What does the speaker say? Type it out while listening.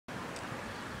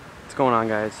What's going on,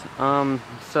 guys?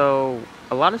 So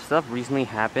a lot of stuff recently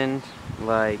happened.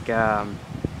 Like,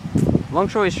 long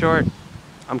story short,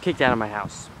 I'm kicked out of my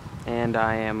house, and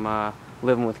I am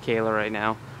living with Kayla right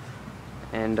now.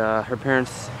 And her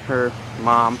parents, her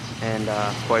mom and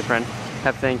boyfriend,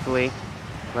 have thankfully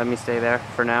let me stay there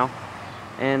for now.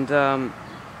 And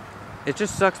it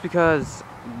just sucks because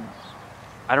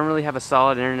I don't really have a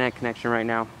solid internet connection right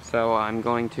now. So I'm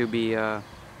going to be, I'm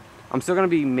still going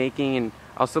to be making, and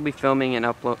I'll still be filming and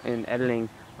upload and editing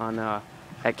on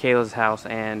at Kayla's house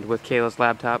and with Kayla's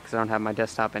laptop because I don't have my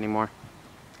desktop anymore.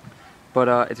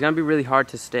 But it's going to be really hard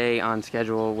to stay on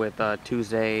schedule with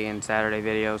Tuesday and Saturday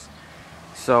videos.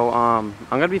 So I'm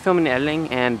going to be filming and editing,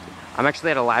 and I'm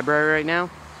actually at a library right now.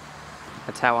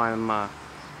 That's how I'm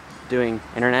doing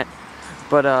internet.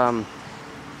 But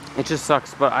it just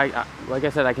sucks. But I like I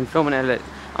said, I can film and edit it.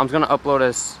 I'm just going to upload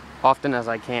as often as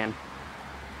I can.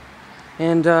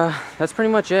 And that's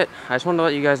pretty much it. I just wanted to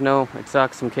let you guys know it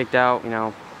sucks. I'm kicked out. You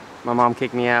know, my mom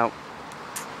kicked me out.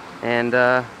 And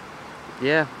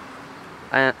yeah.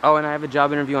 And I have a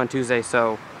job interview on Tuesday,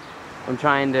 so I'm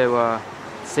trying to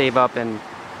save up and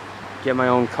get my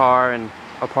own car and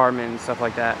apartment and stuff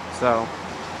like that. So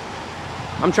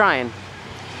I'm trying.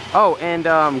 Oh, and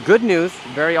good news,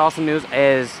 very awesome news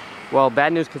is, well,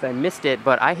 bad news because I missed it,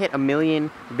 but I hit 1 million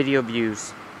video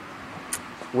views,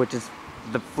 which is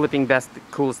the flipping best,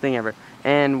 coolest thing ever.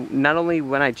 And not only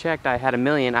when I checked I had 1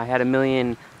 million, I had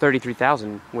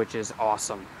 1,033,000, which is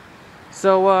awesome.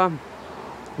 So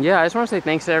yeah, I just want to say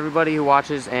thanks to everybody who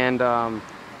watches, and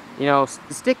you know,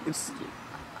 just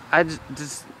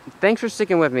thanks for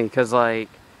sticking with me, because like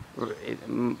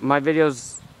my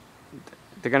videos,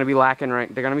 they're gonna be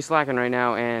slacking right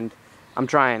now, and I'm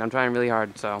trying really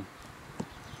hard. So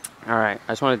all right,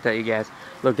 I just wanted to tell you guys,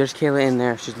 look, there's Kayla in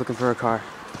there. She's looking for a car.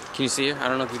 Can you see her? I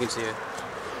don't know if you can see her,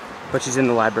 but she's in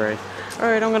the library. All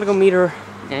right, I'm gonna go meet her,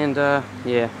 and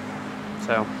yeah,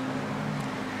 so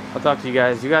I'll talk to you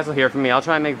guys. You guys will hear from me. I'll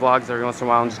try and make vlogs every once in a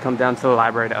while and just come down to the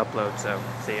library to upload. So,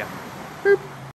 see ya. Boop.